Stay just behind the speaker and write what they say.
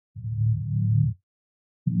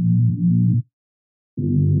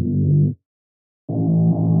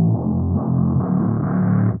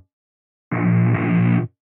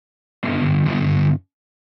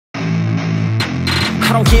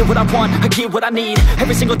get what I want, I get what I need.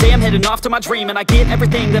 Every single day I'm heading off to my dream, and I get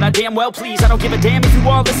everything that I damn well please. I don't give a damn if you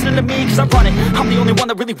all listening to me, cause I run it. I'm the only one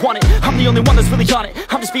that really want it, I'm the only one that's really on it.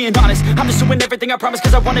 I'm just being honest, I'm just doing everything I promise,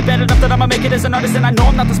 cause I want it bad enough that I'ma make it as an artist. And I know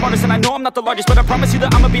I'm not the smartest, and I know I'm not the largest, but I promise you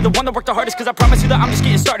that I'ma be the one that worked the hardest. Cause I promise you that I'm just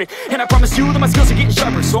getting started, and I promise you that my skills are getting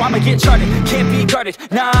sharper. So I'ma get charted, can't be guarded.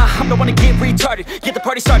 Nah, I'm the one to get retarded. Get the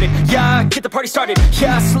party started, yeah, get the party started.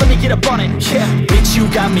 Yeah, so let me get up on it, yeah. Bitch,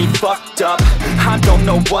 you got me fucked up, I don't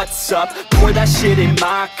know what's up. Pour that shit in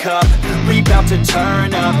my cup, we bout to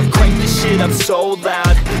turn up. Crank this shit up so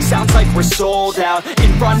loud, sounds like we're sold out.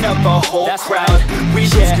 In front of a whole crowd, we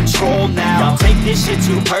lose control now. Y'all take this shit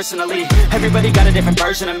too personally, everybody got a different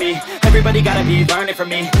version of me. Everybody gotta be learning from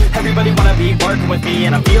me, everybody wanna be working with me.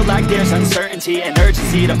 And I feel like there's uncertainty and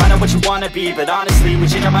urgency to find out what you wanna be. But honestly, we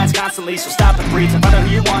change our minds constantly, so stop and breathe and find out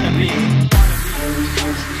who you wanna be.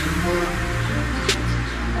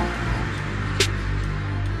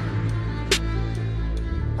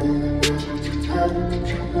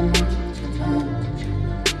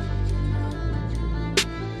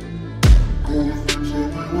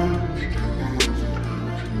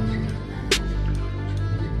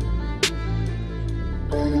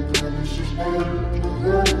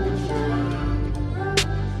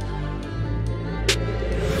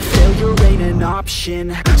 Failure ain't an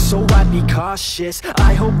option, so I'd be cautious.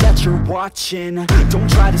 I hope that you're watching, don't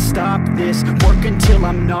try to stop this. Work until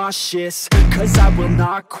I'm nauseous, cause I will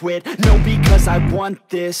not quit. No, because I want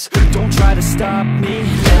this, don't try to stop me.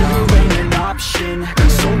 Failure ain't an option,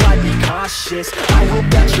 so I'd be cautious. I hope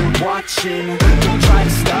that you're watching, don't try to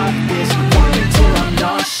stop this. Work until I'm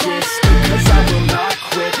nauseous, cause I will not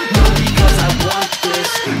quit. No, because I want this,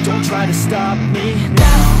 don't try to stop me now.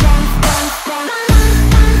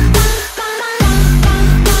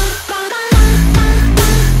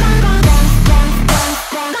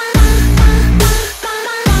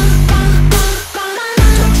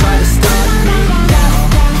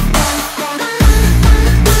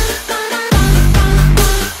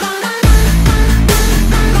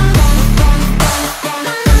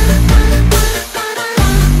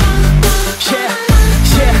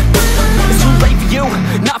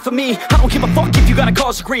 Me, I don't give a fuck if you got a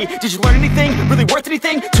college degree. Did you learn anything? Really worth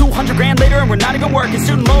anything? 200 grand later and we're not even working.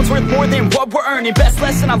 Student loans worth more than what we're earning. Best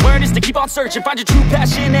lesson I learned is to keep on searching. Find your true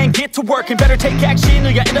passion and get to work. And better take action or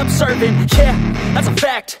you end up serving. Yeah, that's a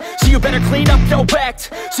fact. So you better clean up your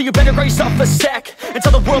act. So you better grow yourself a sack and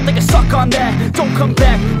tell the world they can suck on that. Don't come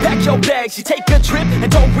back, pack your bags. You take a trip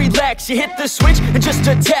and don't relax. You hit the switch and just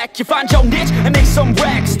attack. You find your niche and make some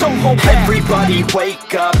racks. Don't hold back. Everybody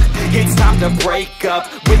wake up, it's time to break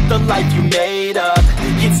up with the life you made up.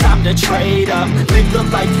 It's time to trade up, live the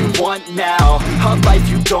life you want now, a life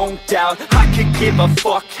you don't doubt. I could give a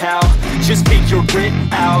fuck how, just figure it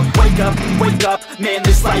out. Wake up, man,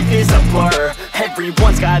 this life is a blur.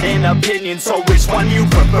 Everyone's got an opinion, so which one you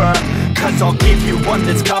prefer? Cause I'll give you one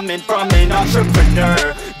that's coming from an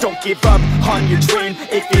entrepreneur. Don't give up on your dream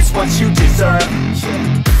if it's what you deserve.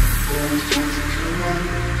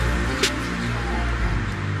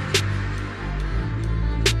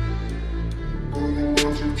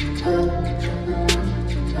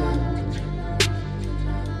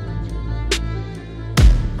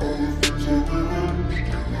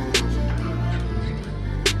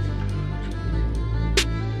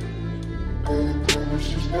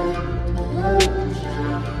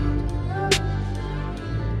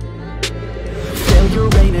 Failure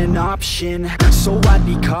ain't an option, so I'd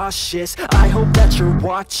be cautious. I hope that you're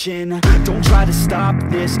watching, don't try to stop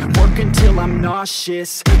this. Work until I'm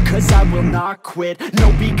nauseous, cause I will not quit.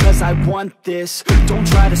 No, because I want this, don't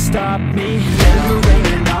try to stop me. Failure ain't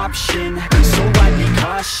an option, so I'd be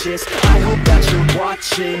cautious. I hope that you're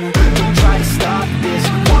watching, don't try to stop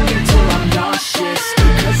this.